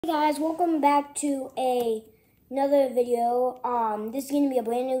Hey guys, welcome back to another video. This is going to be a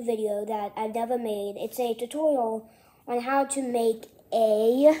brand new video that I've never made. It's a tutorial on how to make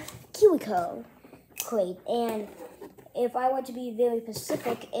a kiwico crate. And if I were to be very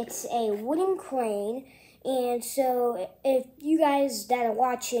specific, it's a wooden crane. And so if you guys that are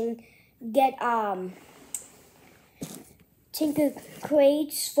watching get Tinker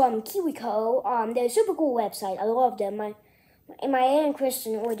crates from kiwico, they're a super cool website. I love them. My aunt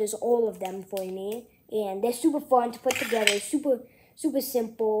Kristen orders all of them for me, and they're super fun to put together, super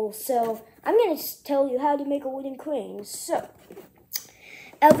simple. So I'm gonna tell you how to make a wooden crane. So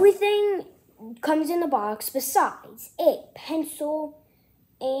everything comes in the box besides a pencil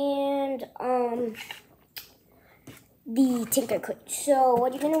and the Tinker crate. So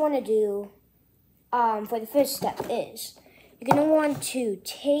what you're gonna want to do for the first step is you're gonna want to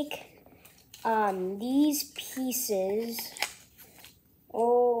take these pieces.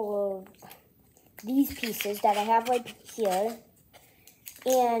 All of these pieces that I have right here,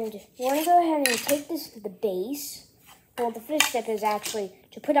 and you want to go ahead and take the base. Well, the first step is actually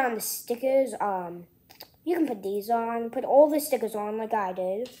to put on the stickers. You can put these on, put all the stickers on like I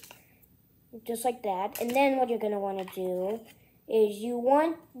did, just like that. And then what you're going to want to do is you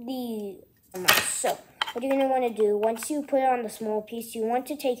want so what you're going to want to do, once you put on the small piece, you want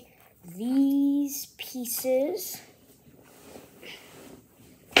to take these pieces,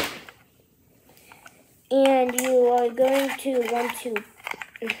 and you are going to want to,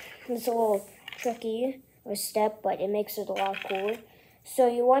 it's a little tricky or step, but it makes it a lot cooler. So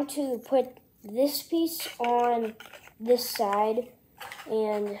you want to put this piece on this side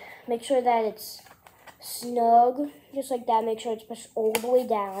and make sure that it's snug, just like that. Make sure it's pushed all the way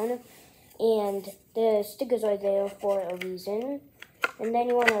down, and the stickers are there for a reason. And then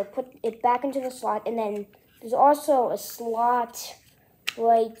you want to put it back into the slot, and then there's also a slot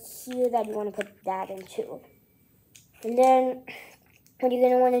right here that you want to put that into. And then what you're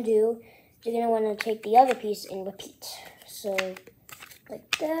going to want to do is you're going to want to take the other piece and repeat. So like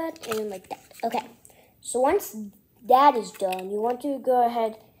that and like that. Okay, so once that is done, you want to go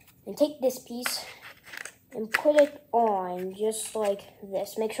ahead and take this piece and put it on just like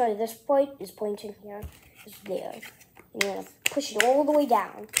this. Make sure this point is pointing here, is there. And you're going to push it all the way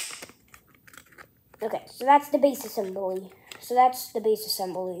down. Okay, so that's the base assembly.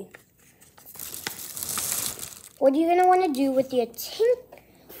 What you're gonna want to do with your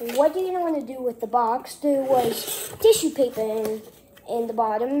the box? There was tissue paper in the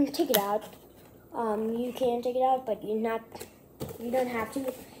bottom. Take it out. You can take it out, but you don't have to.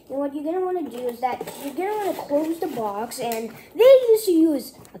 And what you're gonna want to do is that you're gonna want to close the box. And they used to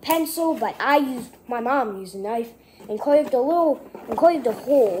use a pencil, but my mom used a knife and carved a hole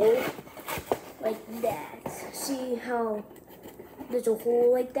like that. See how there's a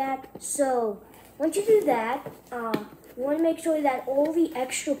hole like that? So once you do that, you want to make sure that all the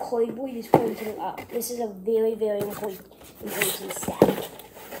extra cardboard is pointing up. This is a very, very important step.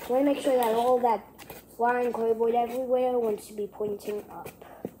 You want to make sure that all that flying cardboard everywhere wants to be pointing up.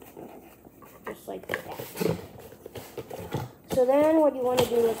 Just like that. So then what you want to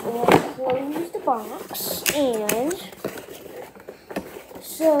do is you want to close the box, and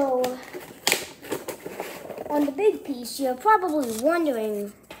so on the big piece, you're probably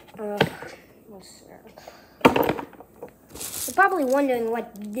wondering,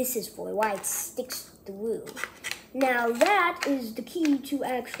 what this is for, why it sticks through. Now that is the key to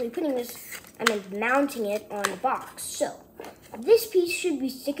actually mounting it on the box. So this piece should be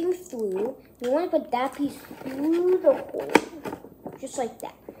sticking through. You want to put that piece through the hole, just like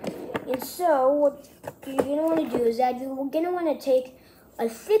that. And so what you're going to want to do is that you're going to want to take a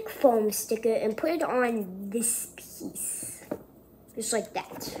thick foam sticker and put it on this piece, just like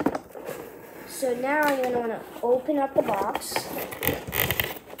that. So now you're going to want to open up the box,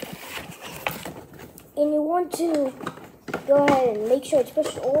 and you want to go ahead and make sure it's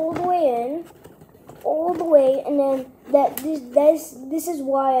pushed all the way in, and then this is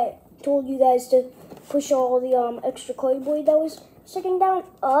why I told you guys to push all the extra cardboard that was sticking down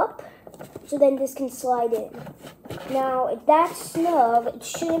up, so then this can slide in. Now, if that's snug, it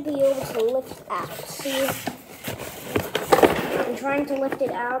shouldn't be able to lift out. See, I'm trying to lift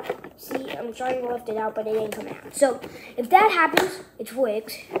it out. But it didn't come out. So, if that happens, it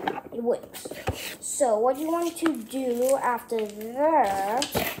works. So, what you want to do after that,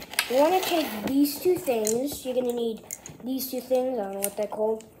 you want to take these two things. You're going to need these two things. I don't know what they're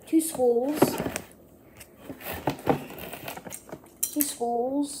called. Two spools,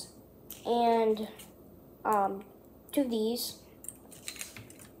 and two of these.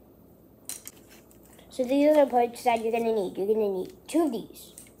 So these are the parts that you're going to need. You're going to need two of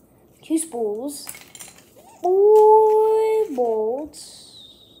these. 2 spools, 4 bolts.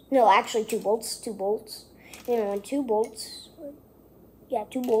 No, actually 2 bolts. 2 bolts. You're gonna want 2 bolts. Yeah,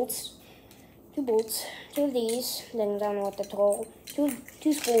 2 bolts. 2 bolts. 2 of these. Then I don't know what the total.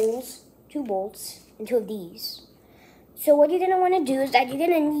 2 spools, 2 bolts, and 2 of these. So what you're gonna want to do is that you're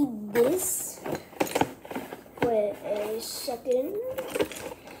gonna need this. Wait a second.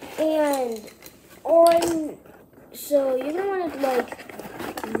 And so you're gonna want to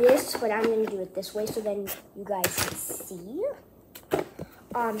like this, but I'm gonna do it this way so then you guys can see.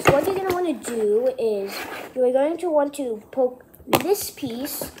 So what you're gonna want to do is you're going to want to poke this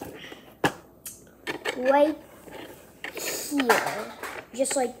piece right here,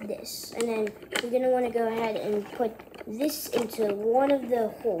 just like this, and then you're gonna want to go ahead and put this into one of the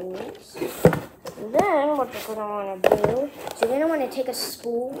holes. Then what you're gonna want to do is you're gonna want to take a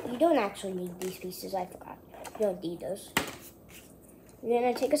spool. You don't actually need these pieces. I forgot. You don't need those. You're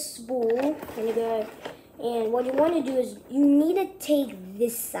gonna take a spool and what you want to do is you need to take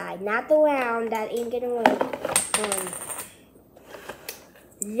this side, not the round. That ain't gonna work.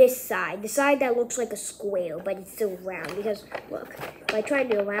 This side, the side that looks like a square, but it's still round. Because look, if I try to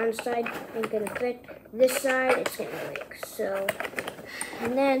do a round side, it ain't gonna fit. This side, it's gonna work. So,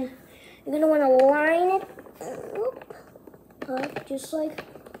 and then you're gonna want to line it up just like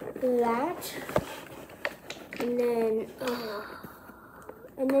that, and then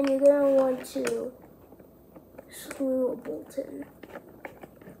you're gonna want to screw a bolt in,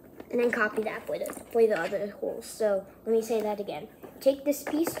 and then copy that for the other holes. So let me say that again. Take this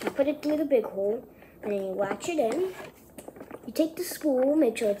piece, you put it through the big hole, and then you latch it in. You take the spool,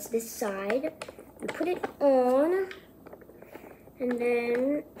 make sure it's this side. You put it on, and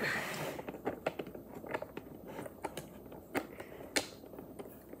then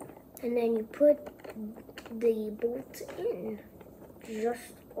you put the bolt in,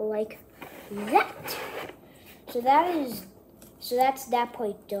 just like that. So that's that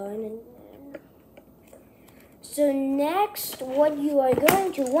part done. So next, what you are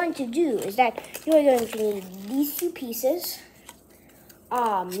going to want to do is that you are going to need these 2 pieces.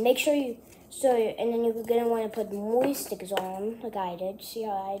 Make sure and then you're gonna want to put more stickers on, like I did. See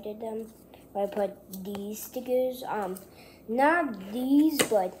how I did them? I put these stickers. Not these,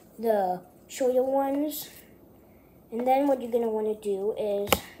 but the shorter ones. And then what you're gonna want to do is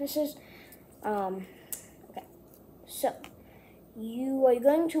okay. So you are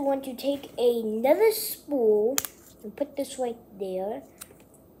going to want to take another spool and put this right there.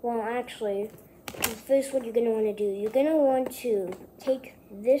 Well, actually, first what you're going to want to do, you're going to want to take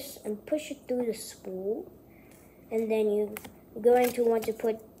this and push it through the spool. And then you're going to want to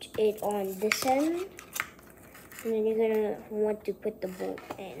put it on this end. And then you're going to want to put the bolt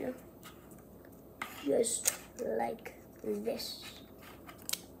in. Just like this.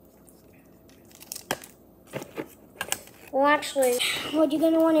 Well, actually, what you're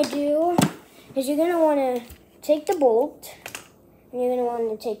going to want to do is you're going to want to take the bolt, and you're going to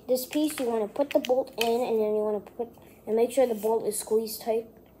want to take this piece, you want to put the bolt in, and then you want to make sure the bolt is squeezed tight,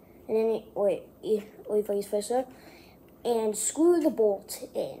 and then, wait vice versa, and screw the bolt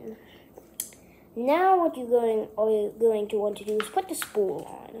in. Now what you're going to want to do is put the spool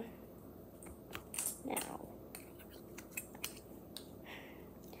on. Now.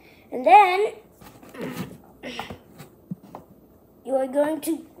 And then you are going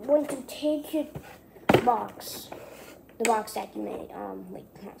to want to take your box, the box that you made. Wait,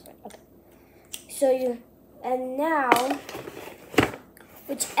 okay. So and now,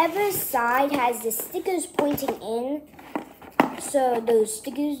 whichever side has the stickers pointing in, so those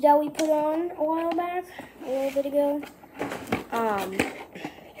stickers that we put on a while back, a little bit ago,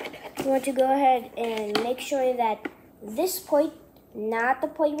 you want to go ahead and make sure that this point, not the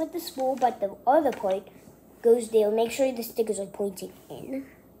point with the spool, but the other point, goes there. Make sure the stickers are pointing in.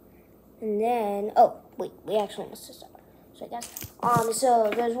 And then, oh, wait, we actually messed this up. So I guess,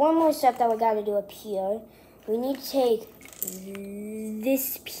 so there's one more step that we gotta do up here. We need to take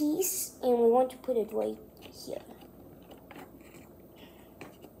this piece and we want to put it right here.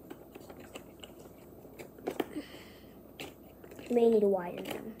 You may need to widen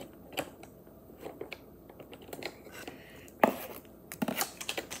them.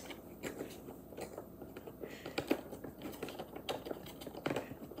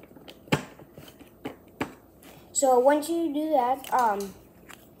 So once you do that,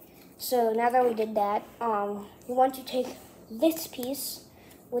 so now that we did that, you want to take this piece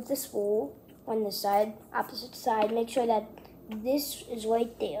with the spool on this side, opposite side, make sure that this is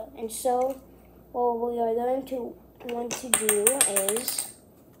right there. And so what we are going to want to do is,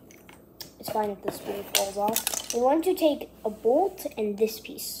 it's fine if the spool falls off, we want to take a bolt and this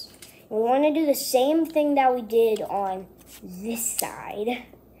piece. We want to do the same thing that we did on this side.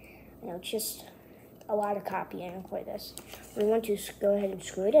 You know, just a lot of copying for this. We want to go ahead and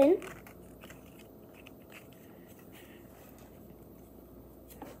screw it in.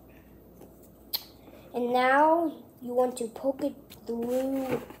 And now you want to poke it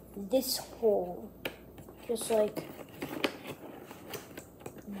through this hole, just like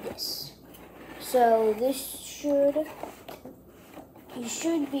this. So this you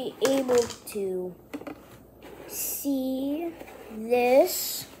should be able to see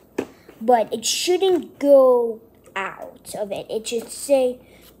this, but it shouldn't go out of it. It should stay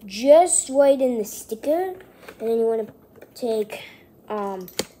just right in the sticker. And then you want to take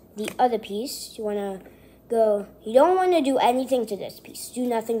the other piece. You want to go, you don't want to do anything to this piece. Do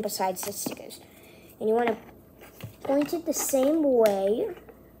nothing besides the stickers. And you want to point it the same way.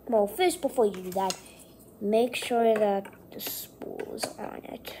 Well, first, before you do that, make sure that the spool is on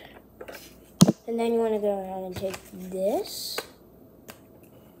it. And then you want to go ahead and take this.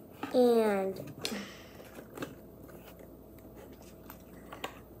 And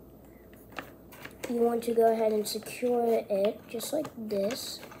you want to go ahead and secure it just like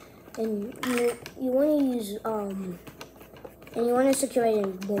this. And you want to use and you want to secure it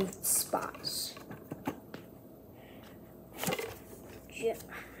in both spots.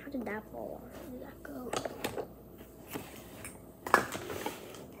 How did that fall off? Where did that go?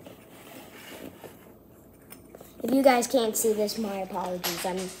 If you guys can't see this, my apologies.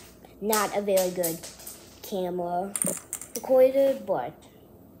 I'm not a very good camera recorder, but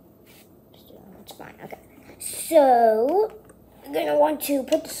still, it's fine. Okay. So you're gonna want to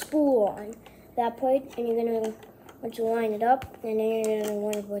put the spool on that part, and you're gonna want to line it up, and then you're gonna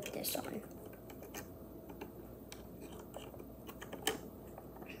want to put this on.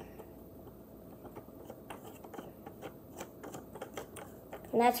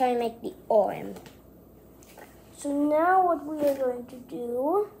 And that's how you make the arm. So now what we are going to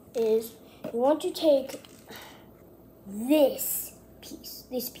do is you want to take this piece,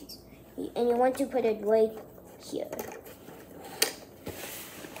 and you want to put it right here.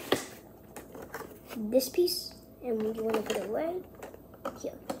 This piece, and you want to put it right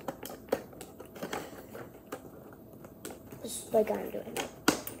here. Just like I'm doing.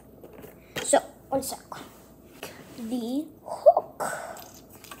 So, one sec. The hook.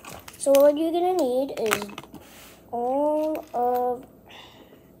 So what you're gonna need is all of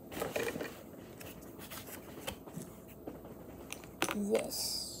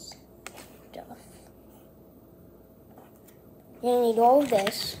this stuff. You're gonna need all of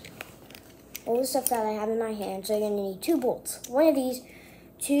this, all the stuff that I have in my hand. So you're gonna need 2 bolts. One of these,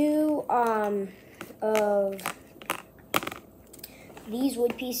 2 of these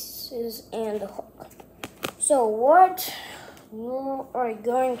wood pieces, and the hook. So what you are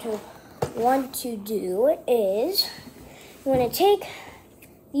going to want to do is you want to take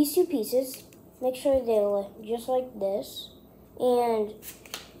these 2 pieces, make sure they're just like this, and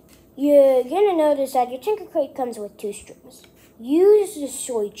you're going to notice that your Tinker Crate comes with 2 strings. Use the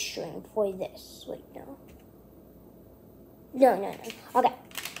short string for this. Wait, no. No. Okay.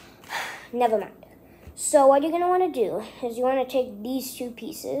 Never mind. So what you're going to want to do is you want to take these 2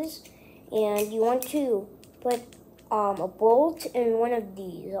 pieces, and you want to put a bolt and one of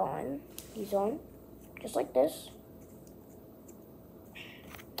these on, just like this.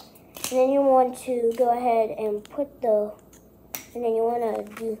 And then you want to go ahead and and then you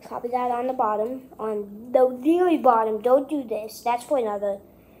want to copy that on the bottom, on the very bottom. Don't do this. That's for another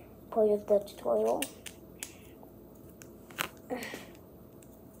part of the tutorial.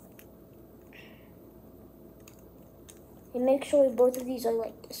 And make sure both of these are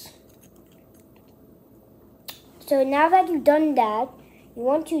like this. So now that you've done that, you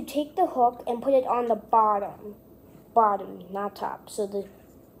want to take the hook and put it on the bottom, not top. So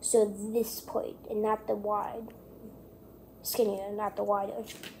this part, and not the wide, skinnier, not the wider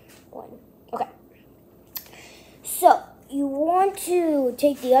one. Okay. So you want to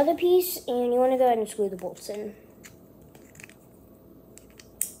take the other piece and you want to go ahead and screw the bolts in,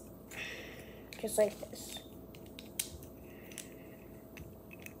 just like this.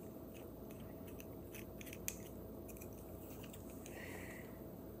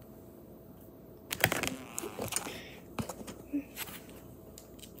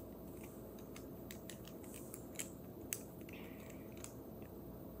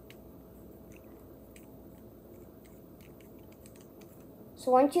 So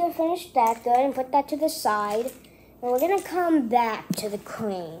once you have finished that, go ahead and put that to the side. And we're going to come back to the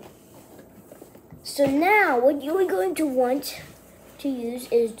crane. So now what you are going to want to use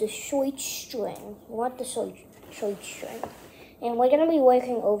is the short string. You want the short string. And we're going to be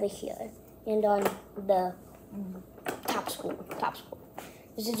working over here and on the top spool.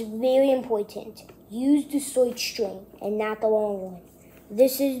 This is very important. Use the short string and not the long one.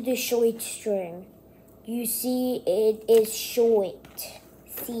 This is the short string. You see it is short.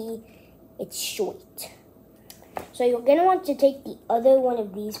 See, it's short. So you're going to want to take the other one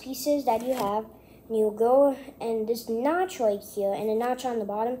of these pieces that you have, and you'll go and this notch right here and a notch on the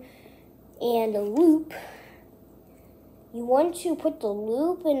bottom and a loop. You want to put the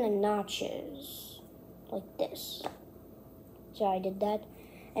loop in the notches like this. So I did that.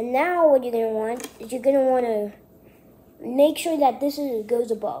 And now what you're going to want is you're going to want to make sure that this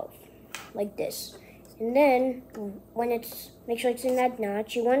goes above like this. And then when make sure it's in that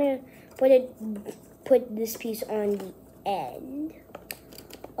notch, you want to put this piece on the end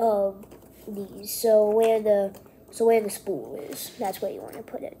of these. So where the spool is, that's where you want to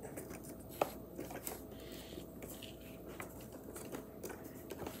put it.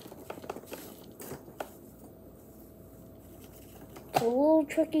 It's a little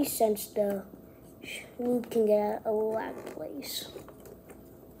tricky since the loop can get a little out of place,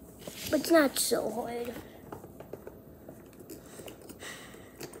 but it's not so hard.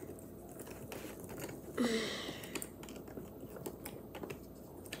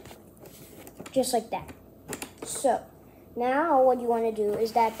 Just like that. So now what you want to do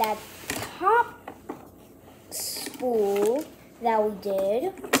is that top spool that we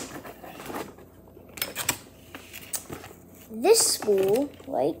did, this spool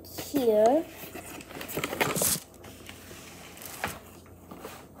right here,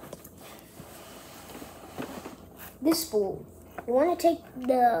 this spool, you want to take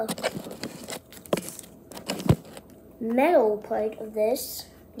the metal part of this,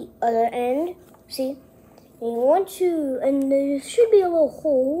 the other end, see, and you want to, and there should be a little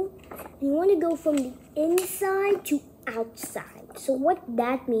hole, and you want to go from the inside to outside. So what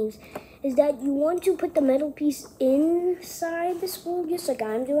that means is that you want to put the metal piece inside the spool, just like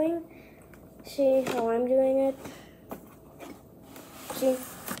I'm doing. See how I'm doing it? See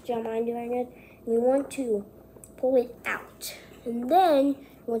how I'm doing it? And you want to pull it out, and then you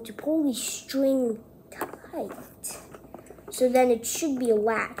want to pull the string tight. So then it should be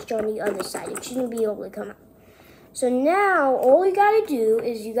latched on the other side. It shouldn't be able to come out. So now all you gotta do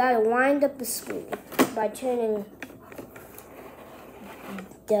is you gotta wind up the spool by turning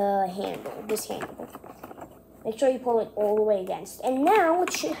the handle, this handle. Make sure you pull it all the way against. And now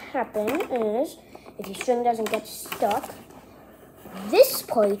what should happen is, if your string doesn't get stuck, this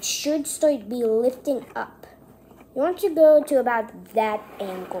part should start be lifting up. You want to go to about that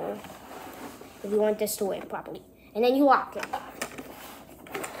angle if you want this to work properly. And then you lock it.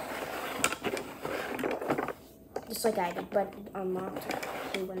 Just like I did, but it unlocked.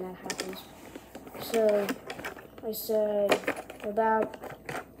 See when that happens. So I said about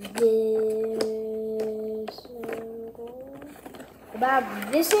this angle.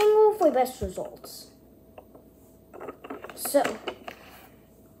 About this angle for best results. So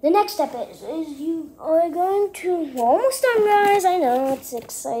the next step is you are going to, we're almost done, guys. I know it's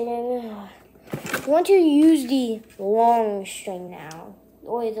exciting. You want to use the long string now,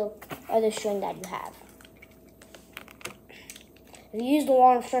 or the other string that you have. If you use the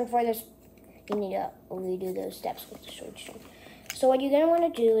long string for this, you need to redo those steps with the short string. So what you're going to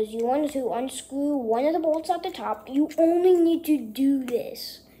want to do is you want to unscrew one of the bolts at the top. You only need to do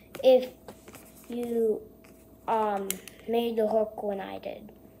this if you made the hook when I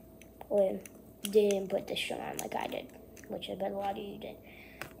did, or didn't put the string on like I did, which I bet a lot of you did.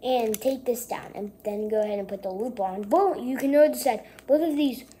 And take this down, and then go ahead and put the loop on. Boom! You can notice that both of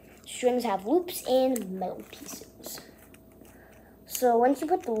these strings have loops and metal pieces. So once you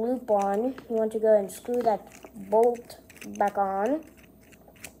put the loop on, you want to go and screw that bolt back on.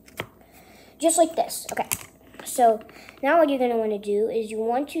 Just like this. Okay. So now what you're going to want to do is you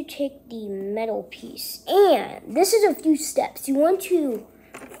want to take the metal piece. And this is a few steps. You want to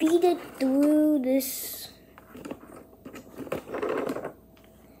feed it through this.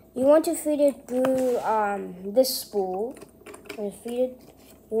 You want to feed it through this spool. And feed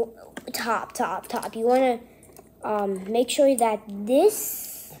it top. You want to make sure that the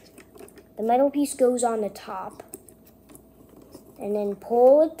metal piece goes on the top. And then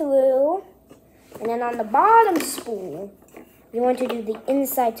pull it through. And then on the bottom spool, you want to do the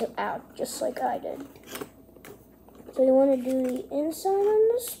inside to out, just like I did. So you want to do the inside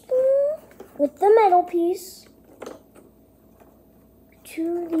on the spool with the metal piece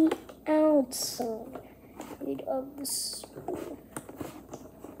to the outside of the spool.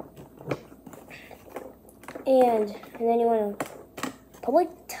 And then you want to pull it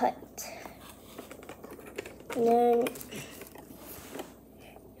tight. And then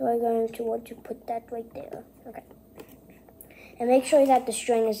We're going to want to put that right there. Okay. And make sure that the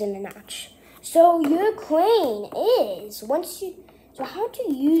string is in the notch. So your crane is, so how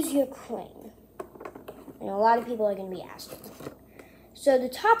to use your crane? And a lot of people are going to be asking. So the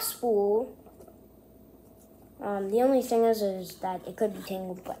top spool, the only thing is that it could be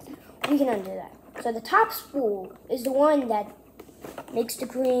tangled, but we can undo that. So the top spool is the one that makes the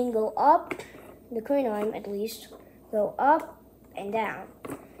crane go up, the crane arm at least, go up and down.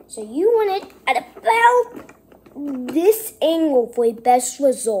 So you want it at about this angle for the best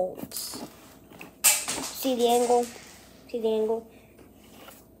results. See the angle? See the angle?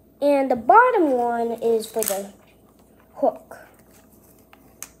 And the bottom one is for the hook.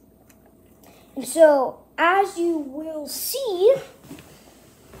 And so, as you will see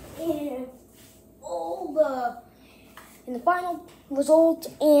in the final result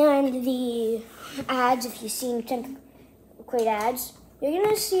and the ads, if you've seen 10 crate ads, you're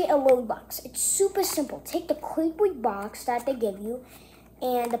gonna see a load box. It's super simple. Take the crate box that they give you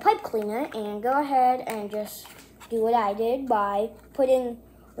and the pipe cleaner and go ahead and just do what I did by putting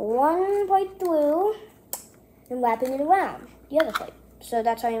one pipe through and wrapping it around the other pipe. So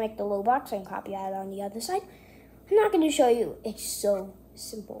that's how you make the load box and copy that on the other side. I'm not going to show you. It's so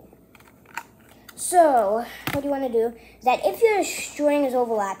simple. So what you want to do is that if your string is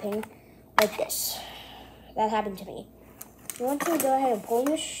overlapping like this, that happened to me. You want to go ahead and pull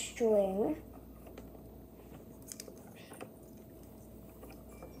your string.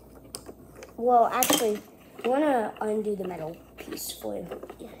 Well, actually, you want to undo the metal piece for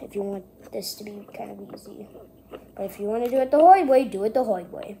if you want this to be kind of easy. But if you want to do it the hard way, do it the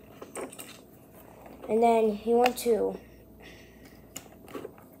hard way. And then you want to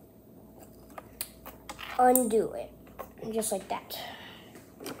undo it, just like that.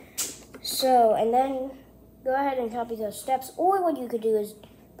 So, and then go ahead and copy those steps. Or what you could do is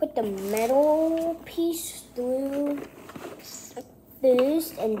put the metal piece through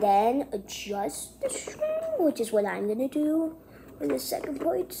first and then adjust the string, which is what I'm going to do in the second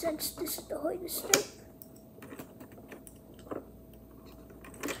part, since this is the hardest step.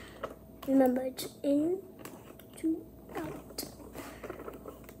 Remember, it's in to out.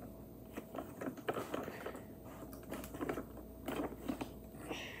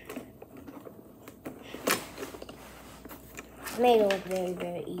 I made it look very,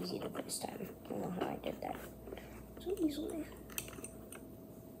 very easy the first time. I don't know how I did that so easily.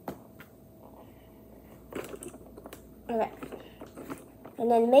 Okay.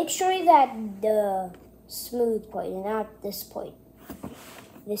 And then make sure that the smooth part and not this part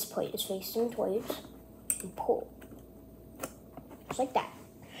is facing towards and pull. Just like that.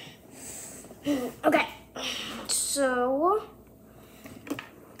 Okay. So,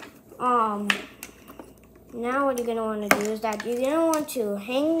 now what you're going to want to do is that you're going to want to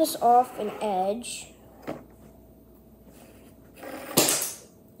hang this off an edge.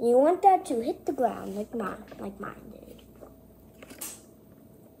 You want that to hit the ground like mine did.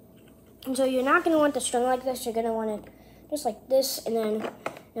 And so you're not going to want the string like this. You're going to want it just like this. And then,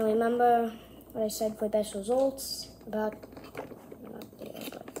 now remember what I said for best results about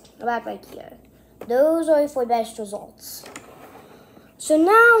right here. Those are for best results. So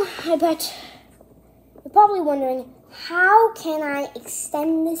now, I bet you're probably wondering, how can I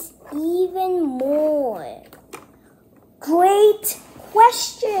extend this even more? Great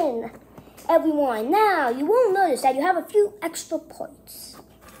question, everyone. Now, you will notice that you have a few extra parts,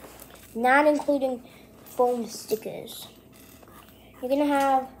 not including foam stickers. You're going to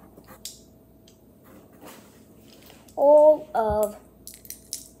have all of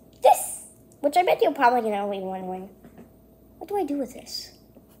this, which I bet you're probably going to be wondering, what do I do with this?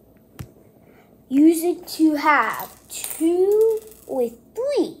 Use it to have 2 or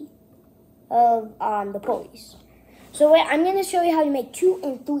 3 of the pulleys. So wait, I'm going to show you how to make 2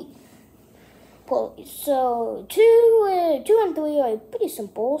 and 3 pulleys. So 2 and 3 are pretty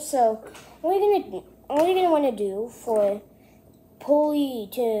simple. So all you're going to want to do for pulley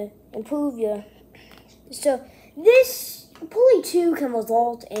to improve your, so this pulley 2 can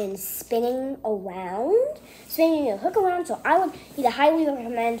result in spinning your hook around. So I would either highly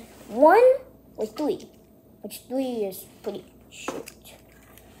recommend 1 or 3, which 3 is pretty short.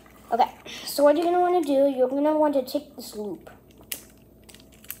 Okay, so what you're going to want to do, you're going to want to take this loop,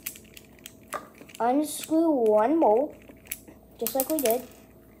 unscrew one bolt, just like we did,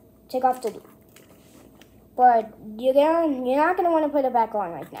 take off the loop. But you're not going to want to put it back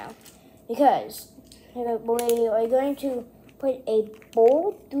on right now, because we are going to put a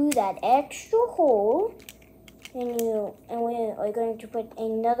bolt through that extra hole, and we are going to put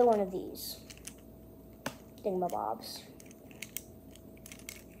another one of these thingamabobs.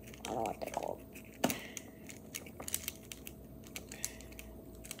 don't know what they're called.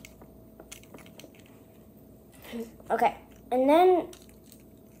 Okay, and then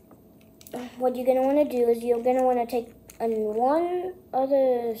what you're gonna want to do is you're gonna want to take one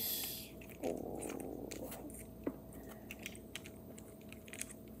other spool.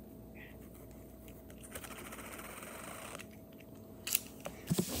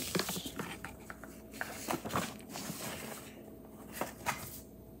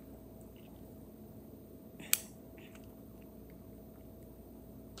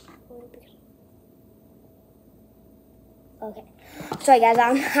 Okay, sorry guys,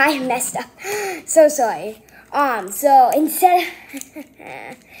 I messed up. So sorry. So instead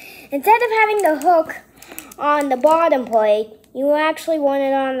of having the hook on the bottom plate, you actually want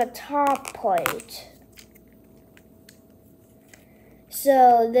it on the top plate.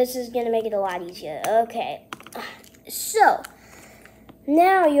 So this is gonna make it a lot easier. Okay. So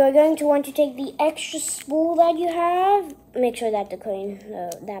now you're going to want to take the extra spool that you have. Make sure that the coin,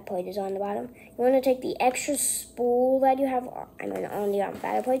 that plate is on the bottom. You want to take the extra spool that you have, on the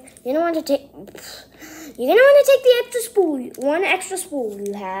batter plate. You're gonna want to take the extra spool, one extra spool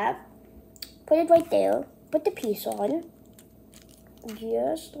you have. Put it right there. Put the piece on,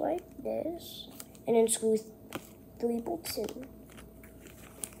 just like this, and then screw 3 bolts in,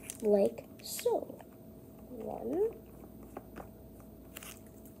 like so. 1.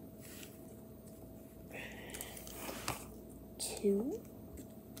 2.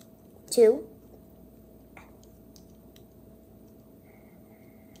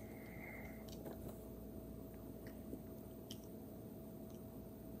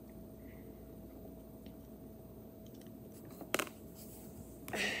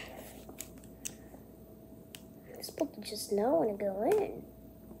 This book just know when to go in.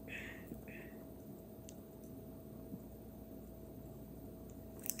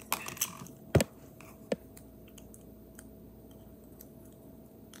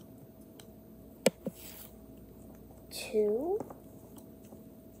 Two.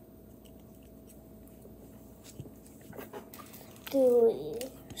 3.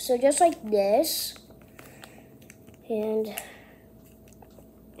 So just like this. And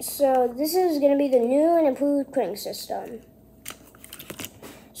so this is going to be the new and improved crank system.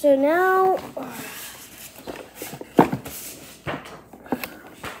 So now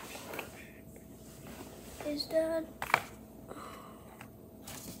is that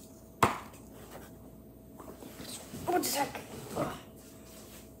one sec.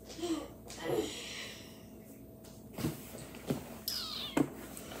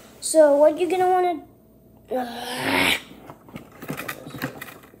 So what you're gonna want to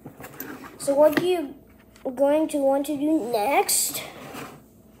so what you're going to want to do next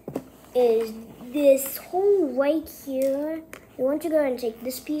is this hole right here. You want to go and take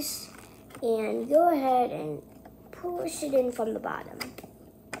this piece and go ahead and push it in from the bottom.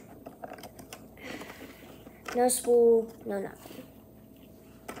 No spool, no nothing.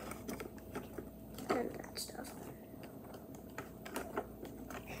 None of that stuff.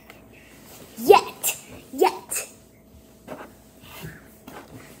 Yet.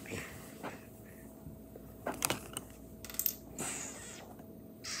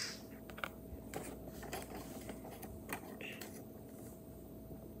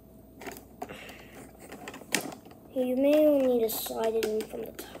 You may need to slide it in from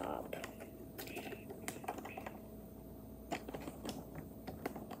the top.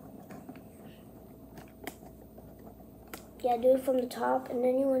 Yeah, do it from the top, and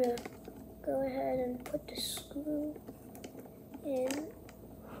then you want to go ahead and put the screw in.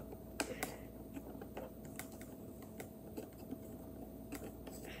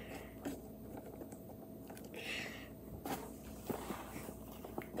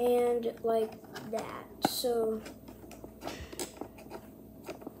 And like that. So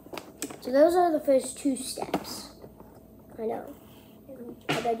those are the first 2 steps. I know.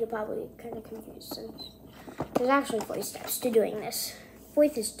 I bet you're probably kind of confused since there's actually 4 steps to doing this.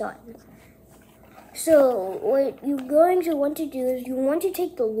 4th is done. So what you're going to want to do is you want to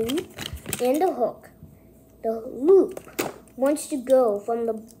take the loop and the hook. The loop wants to go from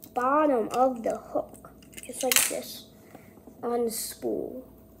the bottom of the hook, just like this, on the spool.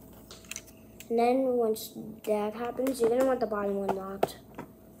 And then once that happens, you're going to want the bottom one locked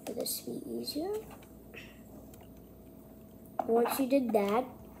for this to be easier. Once you did that,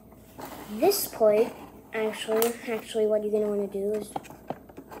 this point, actually what you're going to want to do is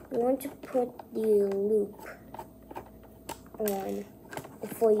you want to put the loop on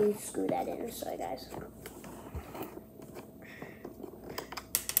before you screw that in. Sorry guys.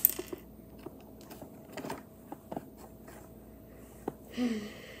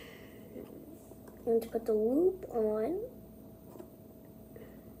 And to put the loop on.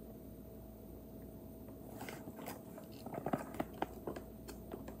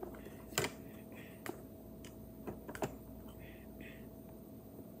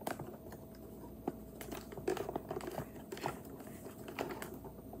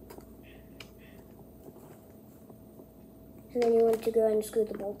 And then you want to go ahead and screw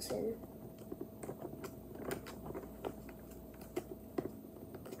the bolts in.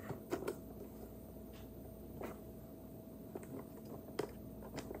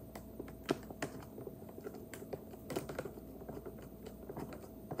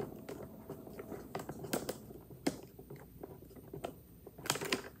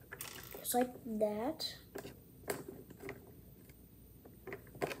 Just like that.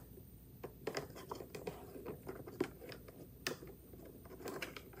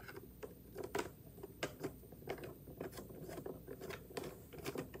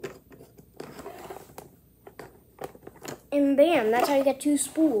 And bam, that's how you get 2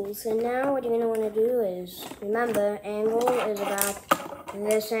 spools. And now what you're going to want to do is, remember, angle is about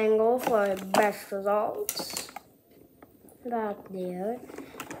this angle for best results. About there.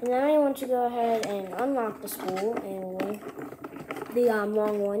 And now you want to go ahead and unlock the spool and the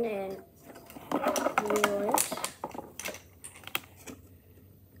long one and reel it.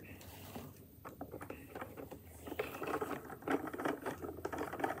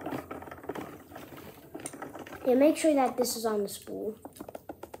 Yeah, make sure that this is on the spool.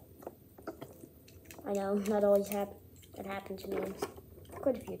 I know, not always it happened to me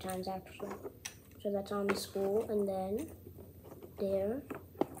quite a few times actually. So that's on the spool, and then there.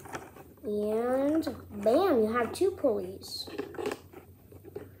 And bam, you have 2 pulleys.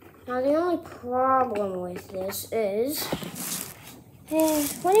 Now the only problem with this is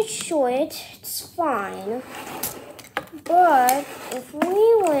when it's short, it's fine. But if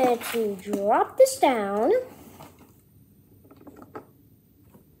we were to drop this down,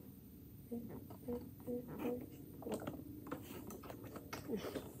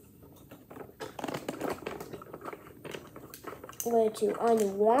 were to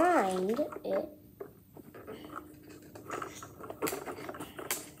unwind it,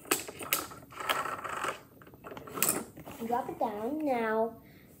 drop it down. Now,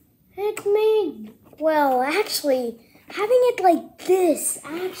 it may, well, actually, having it like this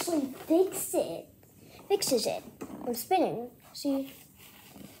actually fixes it. I'm spinning, see?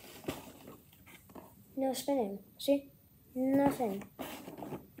 No spinning, see? Nothing.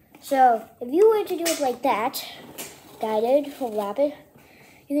 So, if you were to do it like that, guided or rapid,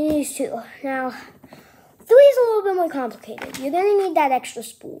 you're going to use 2. Now, 3 is a little bit more complicated. You're going to need that extra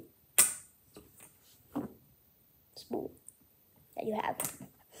spool that you have.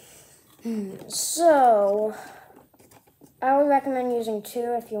 So, I would recommend using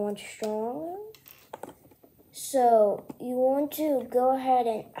 2 if you want stronger. So, you want to go ahead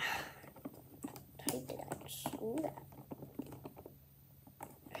and tighten it out, screw that.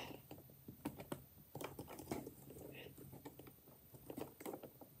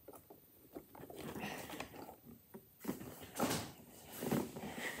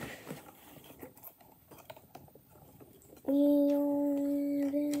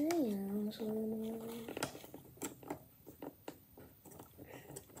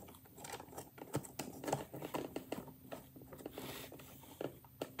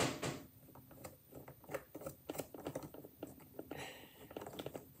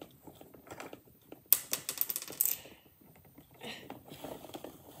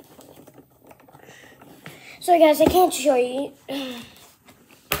 So guys, I can't show you.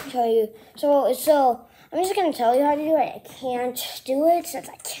 So I'm just gonna tell you how to do it. I can't do it since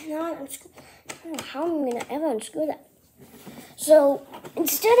I cannot unscrew. I don't know how I'm gonna ever unscrew that. So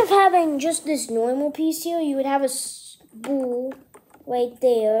instead of having just this normal piece here, you would have a spool right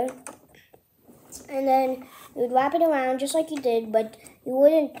there, and then you would wrap it around just like you did, but you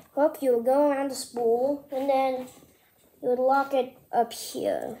wouldn't hook. You would go around the spool, and then you would lock it up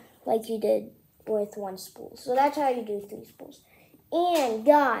here like you did with 1 spool. So that's how you do 3 spools. And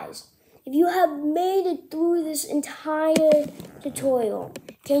guys, if you have made it through this entire tutorial,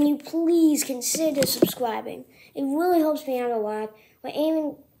 can you please consider subscribing? It really helps me out a lot. We're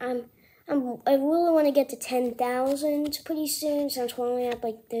aiming, I really want to get to 10,000 pretty soon, since we're only at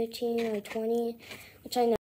like 13 or 20, which I know.